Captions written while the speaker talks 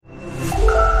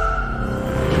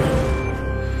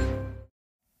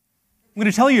I'm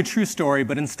going to tell you a true story,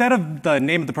 but instead of the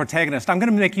name of the protagonist, I'm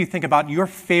going to make you think about your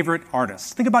favorite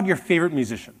artist. Think about your favorite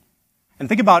musician. And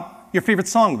think about your favorite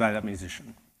song by that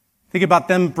musician. Think about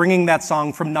them bringing that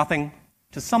song from nothing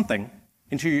to something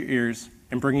into your ears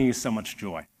and bringing you so much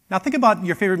joy. Now think about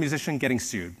your favorite musician getting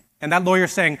sued. And that lawyer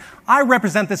saying, I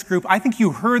represent this group, I think you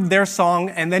heard their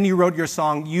song, and then you wrote your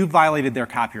song, you violated their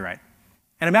copyright.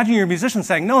 And imagine your musician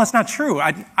saying, no, that's not true.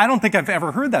 I don't think I've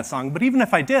ever heard that song, but even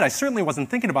if I did, I certainly wasn't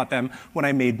thinking about them when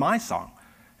I made my song.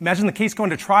 Imagine the case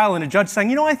going to trial and a judge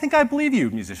saying, I think I believe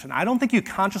you, musician. I don't think you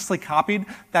consciously copied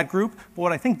that group, but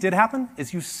what I think did happen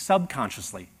is you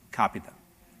subconsciously copied them.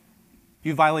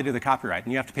 You violated the copyright,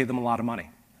 and you have to pay them a lot of money.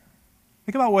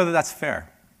 Think about whether that's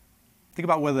fair. Think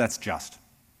about whether that's just.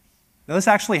 Now, this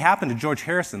actually happened to George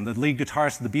Harrison, the lead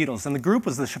guitarist of the Beatles, and the group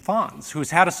was the Chiffons,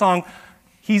 who's had a song,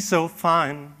 He's So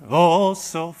Fine, Oh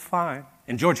So Fine.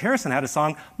 And George Harrison had a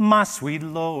song, My Sweet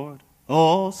Lord,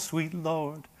 Oh Sweet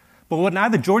Lord. But what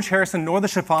neither George Harrison nor the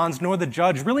Chiffons nor the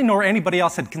judge, really nor anybody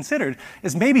else had considered,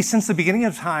 is maybe since the beginning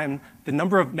of time, the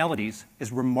number of melodies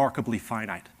is remarkably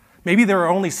finite. Maybe there are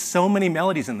only so many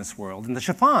melodies in this world, and the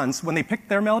Chiffons, when they picked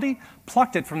their melody,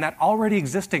 plucked it from that already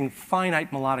existing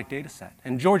finite melodic data set.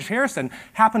 And George Harrison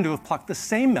happened to have plucked the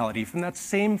same melody from that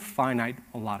same finite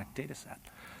melodic data set.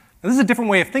 Now, this is a different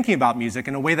way of thinking about music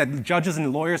in a way that judges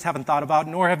and lawyers haven't thought about,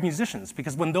 nor have musicians,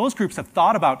 because when those groups have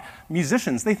thought about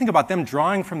musicians, they think about them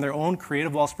drawing from their own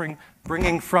creative wellspring,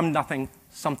 bringing from nothing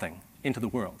something into the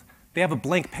world. They have a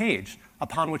blank page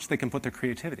upon which they can put their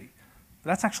creativity. But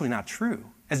that's actually not true.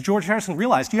 As George Harrison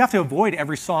realized, you have to avoid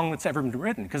every song that's ever been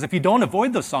written, because if you don't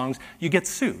avoid those songs, you get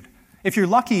sued. If you're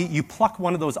lucky, you pluck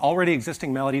one of those already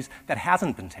existing melodies that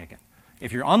hasn't been taken.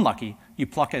 If you're unlucky, you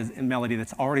pluck a melody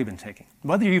that's already been taken.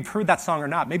 Whether you've heard that song or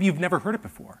not, maybe you've never heard it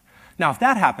before. Now, if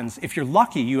that happens, if you're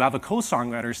lucky, you have a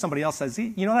co-songwriter, somebody else says,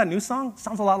 you know that new song?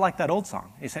 Sounds a lot like that old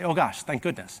song. And you say, oh gosh, thank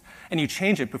goodness. And you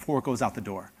change it before it goes out the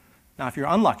door. Now, if you're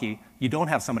unlucky, you don't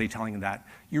have somebody telling you that.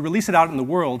 You release it out in the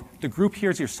world, the group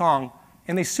hears your song,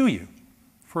 and they sue you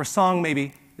for a song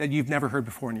maybe that you've never heard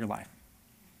before in your life.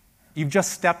 You've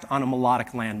just stepped on a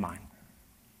melodic landmine.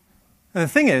 And the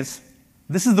thing is,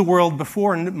 this is the world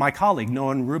before my colleague,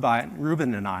 Noah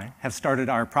Rubin, and I have started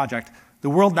our project. The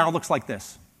world now looks like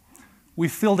this.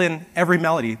 We've filled in every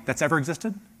melody that's ever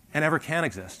existed and ever can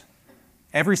exist.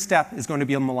 Every step is going to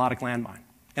be a melodic landmine.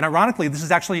 And ironically, this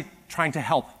is actually trying to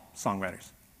help songwriters.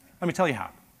 Let me tell you how.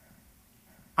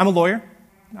 I'm a lawyer.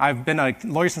 I've been a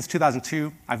lawyer since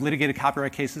 2002. I've litigated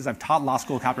copyright cases. I've taught law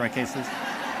school copyright cases.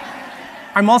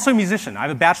 I'm also a musician. I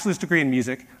have a bachelor's degree in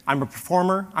music. I'm a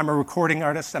performer. I'm a recording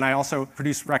artist, and I also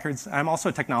produce records. I'm also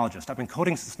a technologist. I've been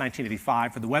coding since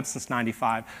 1985, for the web since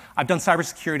 95. I've done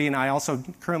cybersecurity, and I also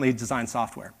currently design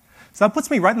software. So that puts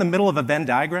me right in the middle of a Venn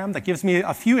diagram that gives me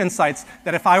a few insights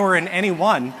that if I were in any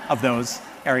one of those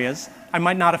areas, I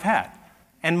might not have had.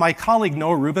 And my colleague,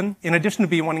 Noah Rubin, in addition to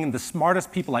being one of the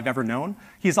smartest people I've ever known,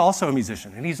 he's also a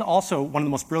musician, and he's also one of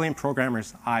the most brilliant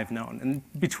programmers I've known.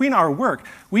 And between our work,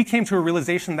 we came to a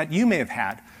realization that you may have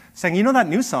had, saying, you know that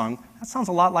new song, that sounds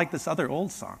a lot like this other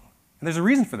old song. And there's a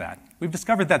reason for that. We've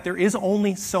discovered that there is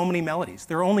only so many melodies.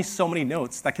 There are only so many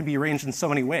notes that can be arranged in so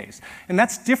many ways. And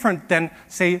that's different than,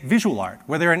 say, visual art,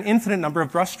 where there are an infinite number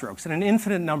of brushstrokes and an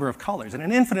infinite number of colors and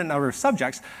an infinite number of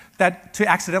subjects that to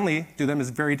accidentally do them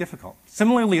is very difficult.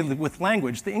 Similarly, with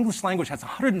language, the English language has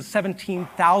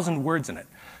 117,000 words in it.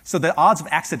 So the odds of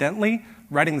accidentally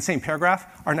writing the same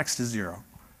paragraph are next to zero.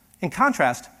 In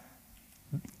contrast,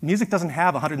 music doesn't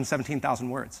have 117,000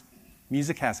 words.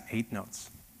 Music has 8 notes.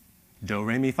 Do,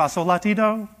 re, mi, fa, sol, la, ti,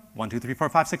 do. 1, 2, 3, 4,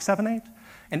 5, 6, 7, 8.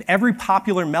 And every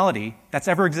popular melody that's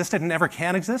ever existed and ever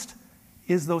can exist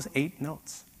is those 8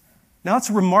 notes. Now, it's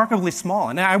remarkably small.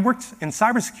 And I worked in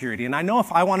cybersecurity, and I know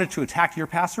if I wanted to attack your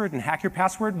password and hack your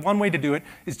password, one way to do it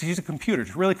is to use a computer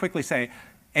to really quickly say,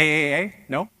 AAA,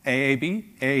 no,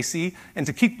 AAB, AAC, and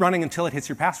to keep running until it hits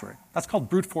your password. That's called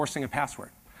brute forcing a password.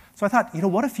 So I thought,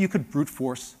 what if you could brute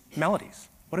force melodies?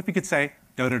 What if you could say,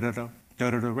 do-do-do-do,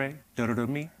 do-do-do-re,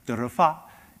 do-do-do-mi, do-do-do-fa,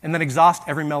 and then exhaust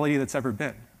every melody that's ever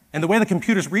been. And the way the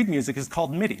computers read music is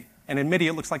called MIDI. And in MIDI,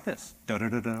 it looks like this.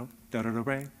 Do-do-do-do,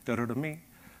 do-do-do-re, do-do-do-mi.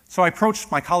 So I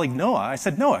approached my colleague Noah. I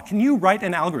said, Noah, can you write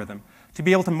an algorithm to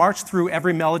be able to march through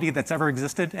every melody that's ever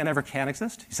existed and ever can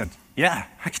exist? He said, yeah,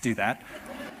 I could do that.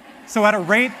 So at a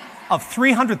rate of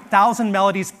 300,000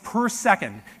 melodies per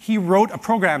second, he wrote a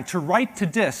program to write to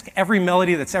disk every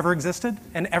melody that's ever existed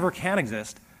and ever can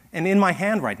exist. And in my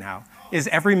hand right now is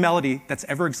every melody that's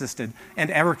ever existed and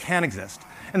ever can exist.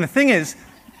 And the thing is,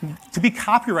 to be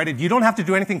copyrighted, you don't have to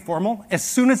do anything formal. As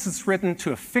soon as it's written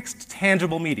to a fixed,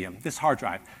 tangible medium, this hard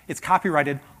drive, it's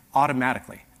copyrighted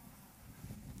automatically.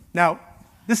 Now,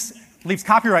 This leaves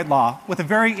copyright law with a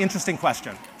very interesting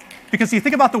question. Because you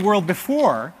think about the world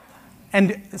before,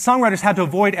 and songwriters had to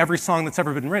avoid every song that's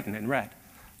ever been written and read.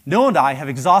 Noah and I have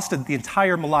exhausted the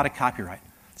entire melodic copyright.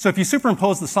 So if you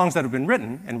superimpose the songs that have been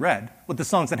written and read with the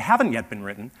songs that haven't yet been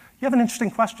written, you have an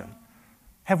interesting question.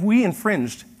 Have we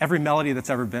infringed every melody that's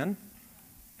ever been?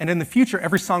 And in the future,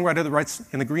 every songwriter that writes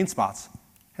in the green spots,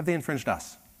 have they infringed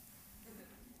us?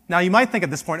 Now, you might think at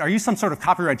this point, are you some sort of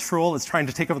copyright troll that's trying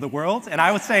to take over the world? And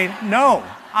I would say, no,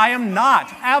 I am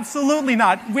not. Absolutely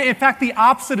not. In fact, the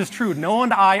opposite is true. Noah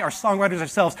and I are songwriters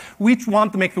ourselves. We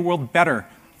want to make the world better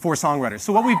for songwriters.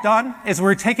 So what we've done is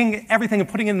we're taking everything and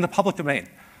putting it in the public domain.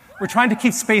 We're trying to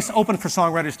keep space open for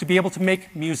songwriters to be able to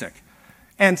make music.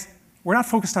 And we're not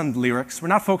focused on lyrics. We're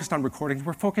not focused on recordings.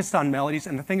 We're focused on melodies.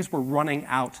 And the thing is, we're running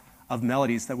out of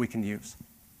melodies that we can use.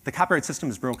 The copyright system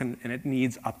is broken, and it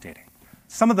needs updating.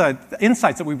 Some of the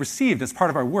insights that we received as part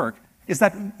of our work is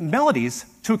that melodies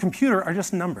to a computer are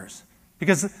just numbers,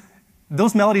 because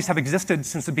those melodies have existed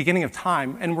since the beginning of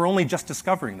time, and we're only just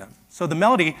discovering them. So the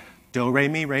melody, do, re,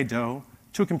 mi, re, do,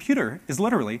 to a computer is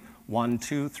literally 1,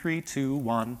 2, 3, 2,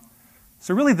 1.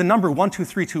 So really the number 1, 2,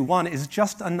 3, 2, 1 is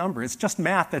just a number. It's just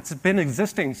math that's been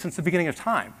existing since the beginning of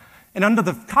time. And under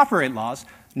the copyright laws,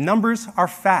 numbers are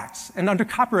facts. And under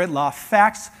copyright law,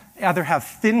 facts either have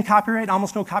thin copyright,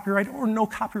 almost no copyright, or no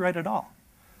copyright at all.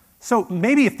 So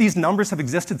maybe if these numbers have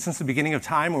existed since the beginning of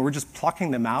time and we're just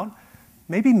plucking them out,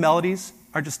 maybe melodies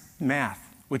are just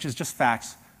math, which is just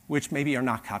facts, which maybe are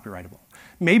not copyrightable.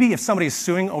 Maybe if somebody is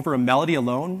suing over a melody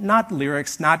alone, not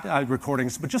lyrics, not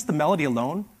recordings, but just the melody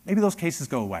alone, maybe those cases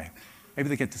go away. Maybe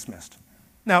they get dismissed.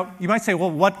 Now, you might say, well,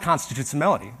 what constitutes a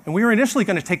melody? And we were initially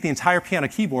going to take the entire piano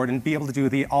keyboard and be able to do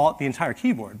the entire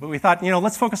keyboard. But we thought,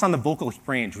 let's focus on the vocal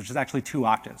range, which is actually 2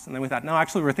 octaves. And then we thought, no,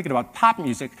 actually, we're thinking about pop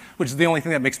music, which is the only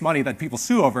thing that makes money that people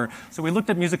sue over. So we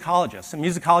looked at musicologists. And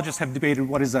musicologists have debated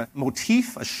what is a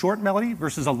motif, a short melody,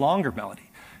 versus a longer melody.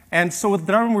 And so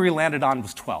the number we landed on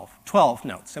was 12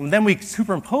 notes. And then we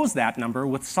superimposed that number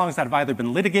with songs that have either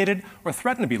been litigated or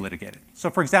threatened to be litigated. So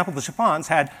for example, the Chiffons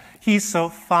had, he's so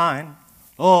fine,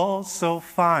 oh, so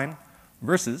fine,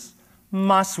 versus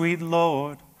my sweet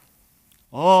Lord,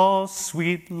 oh,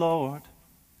 sweet Lord.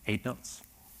 8 notes.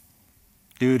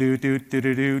 Do do do do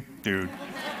do do do.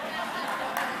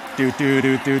 Do do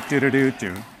do do do do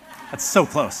do. That's so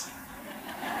close.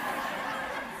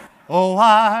 Oh,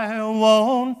 I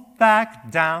won't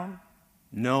back down.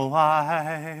 No,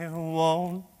 I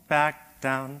won't back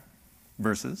down.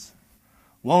 Versus,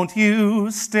 won't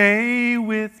you stay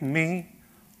with me?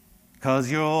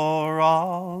 'Cause you're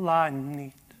all I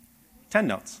need. 10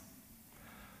 notes.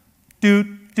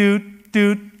 Doot, doot,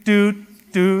 doot,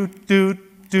 doot, doot,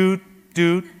 doot, doot,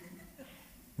 doot.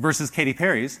 Versus Katy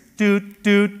Perry's doot,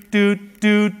 doot, doot,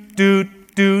 doot,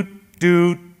 doot, doot,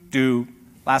 doot, doot.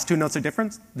 Last 2 notes are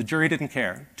different. The jury didn't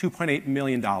care. $2.8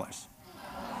 million.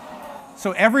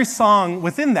 So every song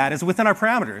within that is within our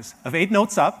parameters of 8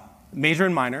 notes up, major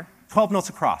and minor, 12 notes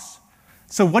across.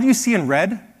 So what you see in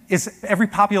red is every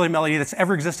popular melody that's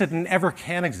ever existed and ever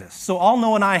can exist. So all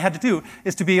Noah and I had to do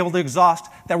is to be able to exhaust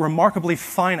that remarkably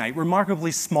finite,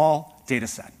 remarkably small data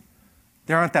set.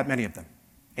 There aren't that many of them.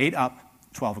 8 up,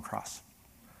 12 across.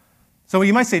 So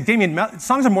you might say, Damien,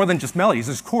 songs are more than just melodies,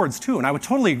 there's chords too, and I would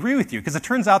totally agree with you, because it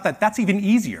turns out that that's even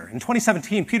easier. In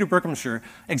 2017, Peter Berkhamsher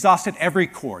exhausted every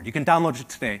chord. You can download it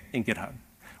today in GitHub.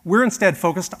 We're instead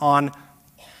focused on,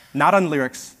 not on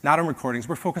lyrics, not on recordings,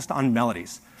 we're focused on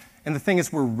melodies. And the thing is,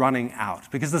 we're running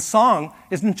out, because the song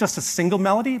isn't just a single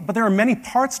melody, but there are many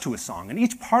parts to a song, and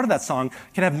each part of that song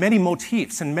can have many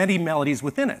motifs and many melodies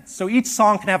within it. So each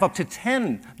song can have up to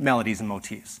 10 melodies and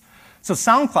motifs. So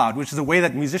SoundCloud, which is a way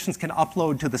that musicians can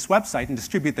upload to this website and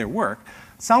distribute their work,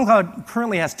 SoundCloud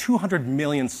currently has 200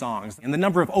 million songs, and the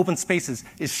number of open spaces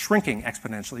is shrinking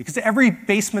exponentially, because every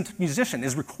basement musician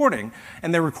is recording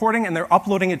and they're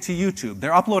uploading it to YouTube,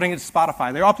 they're uploading it to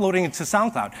Spotify, they're uploading it to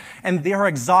SoundCloud, and they are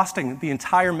exhausting the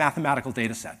entire mathematical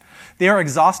data set. They are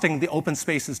exhausting the open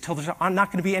spaces till there's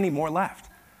not going to be any more left.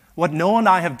 What Noah and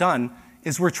I have done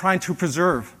is we're trying to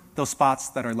preserve those spots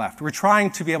that are left. We're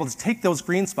trying to be able to take those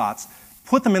green spots,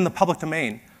 put them in the public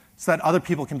domain so that other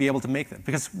people can be able to make them,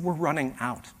 because we're running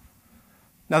out.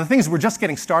 Now the thing is, we're just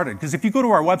getting started, because if you go to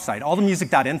our website,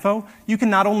 allthemusic.info, you can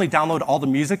not only download all the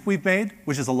music we've made,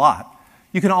 which is a lot,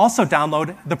 you can also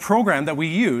download the program that we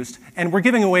used, and we're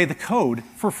giving away the code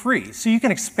for free, so you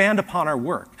can expand upon our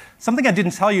work. Something I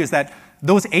didn't tell you is that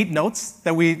those 8 notes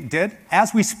that we did,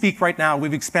 as we speak right now,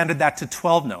 we've expanded that to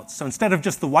 12 notes. So instead of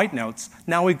just the white notes,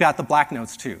 now we've got the black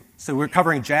notes too. So we're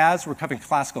covering jazz, we're covering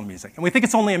classical music. And we think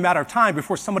it's only a matter of time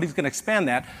before somebody's going to expand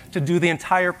that to do the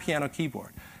entire piano keyboard.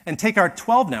 and take our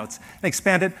 12 notes and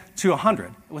expand it to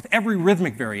 100 with every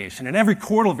rhythmic variation and every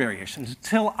chordal variation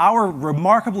until our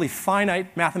remarkably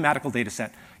finite mathematical data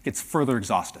set gets further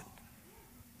exhausted.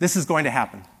 This is going to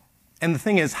happen. And the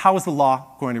thing is, how is the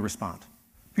law going to respond?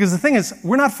 Because the thing is,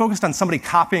 we're not focused on somebody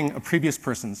copying a previous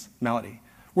person's melody.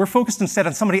 We're focused instead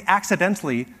on somebody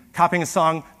accidentally copying a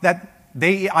song that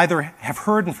they either have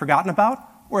heard and forgotten about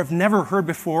or have never heard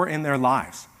before in their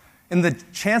lives. And the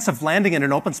chance of landing in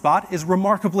an open spot is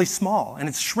remarkably small, and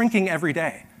it's shrinking every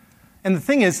day. And the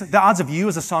thing is, the odds of you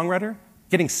as a songwriter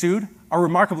getting sued are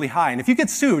remarkably high. And if you get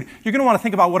sued, you're going to want to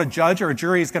think about what a judge or a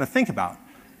jury is going to think about.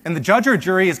 And the judge or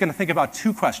jury is going to think about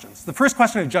two questions. The first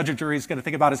question a judge or jury is going to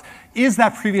think about is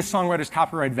that previous songwriter's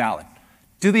copyright valid?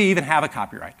 Do they even have a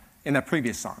copyright in that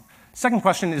previous song? Second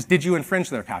question is, did you infringe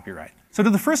their copyright? So to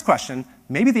the first question,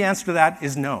 maybe the answer to that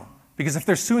is no. Because if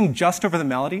they're suing just over the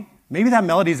melody, maybe that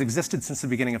melody has existed since the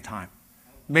beginning of time.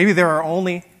 Maybe there are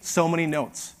only so many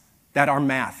notes that are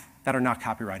math that are not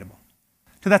copyrightable.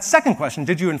 To that second question,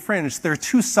 did you infringe, there are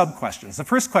two sub-questions. The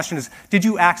first question is, did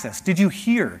you access, did you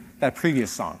hear that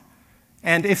previous song?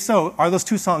 And if so, are those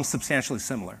two songs substantially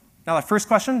similar? Now that first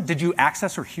question, did you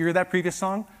access or hear that previous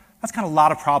song? That's got a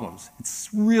lot of problems. It's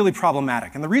really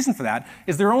problematic. And the reason for that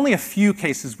is there are only a few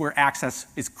cases where access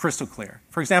is crystal clear.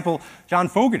 For example, John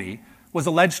Fogerty was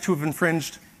alleged to have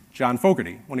infringed John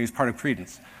Fogerty when he was part of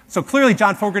Creedence. So clearly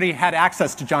John Fogerty had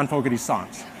access to John Fogerty's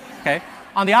songs. Okay?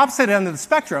 On the opposite end of the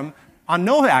spectrum, on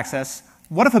no access,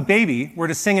 what if a baby were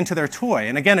to sing into their toy?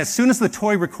 And again, as soon as the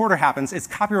toy recorder happens, it's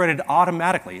copyrighted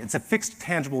automatically. It's a fixed,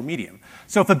 tangible medium.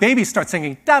 So if a baby starts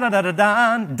singing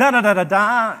da-da-da-da-da,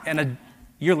 da-da-da-da-da, and a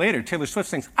year later, Taylor Swift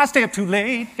sings, I stay up too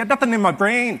late, got nothing in my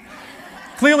brain.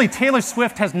 Clearly, Taylor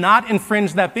Swift has not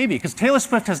infringed that baby because Taylor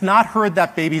Swift has not heard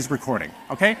that baby's recording,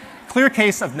 okay? Clear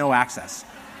case of no access.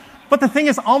 But the thing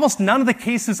is, almost none of the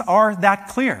cases are that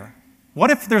clear. What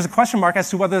if there's a question mark as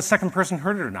to whether the second person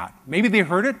heard it or not? Maybe they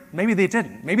heard it, maybe they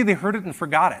didn't. Maybe they heard it and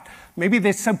forgot it. Maybe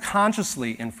they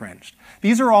subconsciously infringed.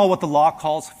 These are all what the law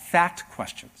calls fact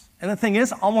questions. And the thing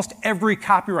is, almost every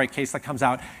copyright case that comes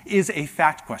out is a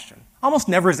fact question. Almost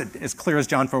never is it as clear as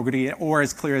John Fogerty or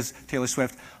as clear as Taylor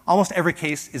Swift. Almost every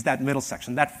case is that middle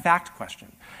section, that fact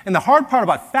question. And the hard part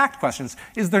about fact questions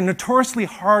is they're notoriously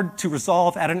hard to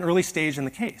resolve at an early stage in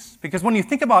the case. Because when you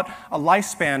think about a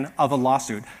lifespan of a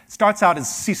lawsuit, it starts out as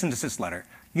a cease and desist letter.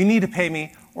 You need to pay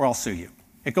me or I'll sue you.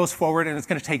 It goes forward and it's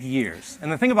going to take years.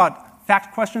 And the thing about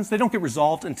fact questions, they don't get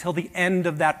resolved until the end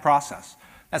of that process.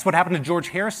 That's what happened to George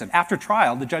Harrison. After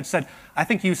trial, the judge said, I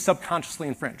think you subconsciously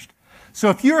infringed. So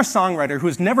if you're a songwriter who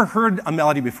has never heard a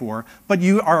melody before, but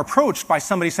you are approached by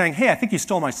somebody saying, hey, I think you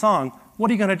stole my song, what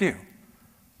are you going to do?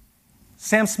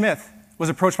 Sam Smith was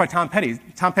approached by Tom Petty.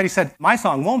 Tom Petty said, my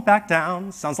song won't back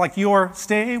down, sounds like your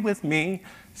Stay With Me.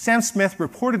 Sam Smith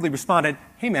reportedly responded,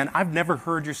 hey man, I've never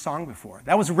heard your song before.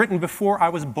 That was written before I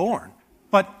was born.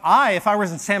 But if I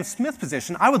was in Sam Smith's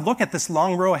position, I would look at this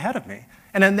long row ahead of me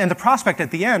and the prospect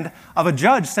at the end of a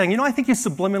judge saying, I think you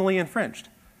subliminally infringed.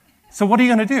 So what are you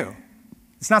going to do?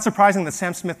 It's not surprising that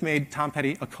Sam Smith made Tom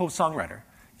Petty a co-songwriter,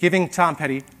 giving Tom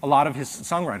Petty a lot of his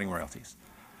songwriting royalties.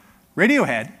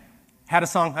 Radiohead had a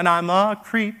song, and I'm a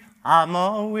creep, I'm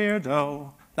a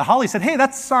weirdo. The Hollies said, hey,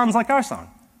 that sounds like our song.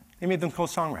 They made them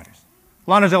co-songwriters.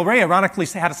 Lana Del Rey ironically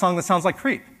had a song that sounds like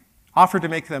Creep, offered to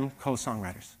make them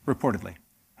co-songwriters, reportedly.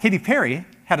 Katy Perry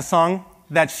had a song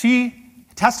that she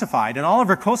testified, and all of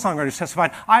her co-songwriters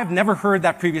testified, I've never heard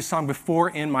that previous song before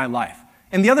in my life.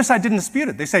 And the other side didn't dispute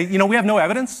it. They say, we have no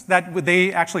evidence that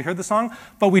they actually heard the song,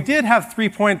 but we did have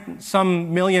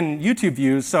 3-point-some million YouTube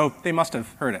views, so they must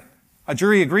have heard it. A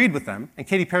jury agreed with them, and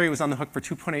Katy Perry was on the hook for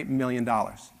 $2.8 million.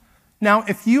 Now,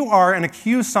 if you are an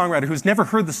accused songwriter who's never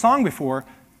heard the song before,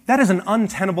 that is an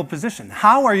untenable position.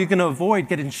 How are you going to avoid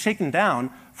getting shaken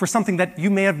down for something that you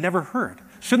may have never heard?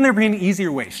 Shouldn't there be an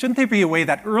easier way? Shouldn't there be a way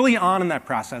that early on in that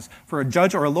process for a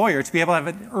judge or a lawyer to be able to have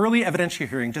an early evidentiary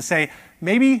hearing to say,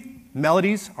 maybe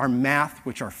melodies are math,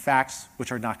 which are facts,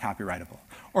 which are not copyrightable.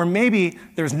 Or maybe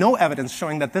there's no evidence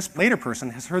showing that this later person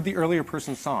has heard the earlier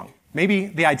person's song. Maybe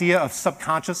the idea of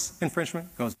subconscious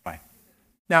infringement goes by.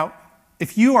 Now,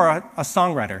 if you are a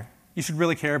songwriter, you should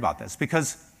really care about this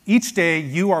because each day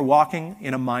you are walking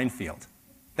in a minefield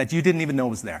that you didn't even know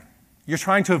was there. You're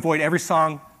trying to avoid every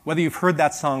song, whether you've heard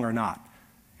that song or not.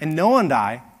 And Noah and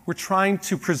I, we're trying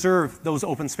to preserve those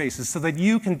open spaces so that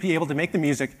you can be able to make the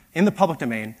music in the public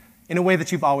domain in a way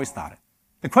that you've always thought it.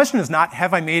 The question is not,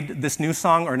 have I made this new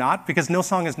song or not? Because no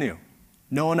song is new.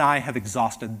 Noah and I have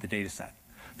exhausted the data set.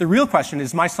 The real question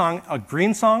is my song a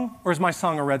green song or is my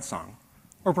song a red song?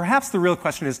 Or perhaps the real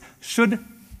question is, should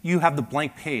you have the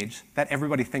blank page that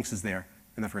everybody thinks is there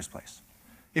in the first place?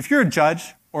 If you're a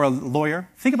judge or a lawyer,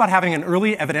 think about having an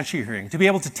early evidentiary hearing to be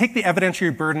able to take the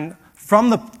evidentiary burden from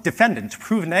the defendant to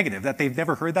prove negative, that they've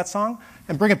never heard that song,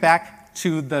 and bring it back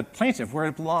to the plaintiff where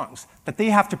it belongs, that they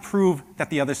have to prove that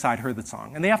the other side heard the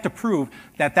song. And they have to prove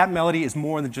that that melody is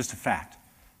more than just a fact.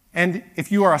 And if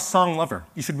you are a song lover,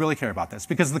 you should really care about this,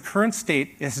 because the current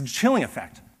state has a chilling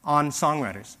effect on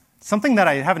songwriters. Something that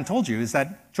I haven't told you is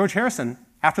that George Harrison,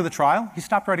 after the trial, he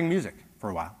stopped writing music for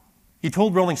a while. He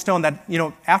told Rolling Stone that,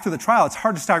 after the trial, it's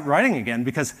hard to start writing again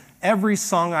because every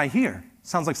song I hear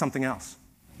sounds like something else.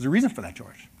 There's a reason for that,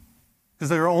 George. Because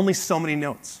there are only so many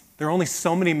notes. There are only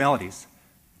so many melodies.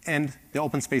 And the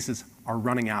open spaces are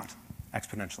running out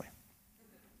exponentially.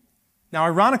 Now,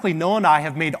 ironically, Noah and I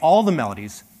have made all the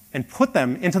melodies and put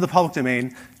them into the public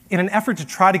domain in an effort to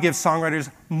try to give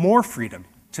songwriters more freedom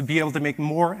to be able to make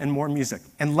more and more music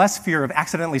and less fear of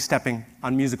accidentally stepping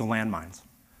on musical landmines.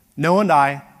 Noah and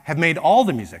I have made all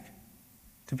the music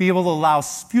to be able to allow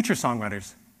future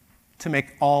songwriters to make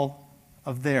all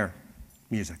of their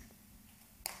music.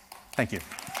 Thank you.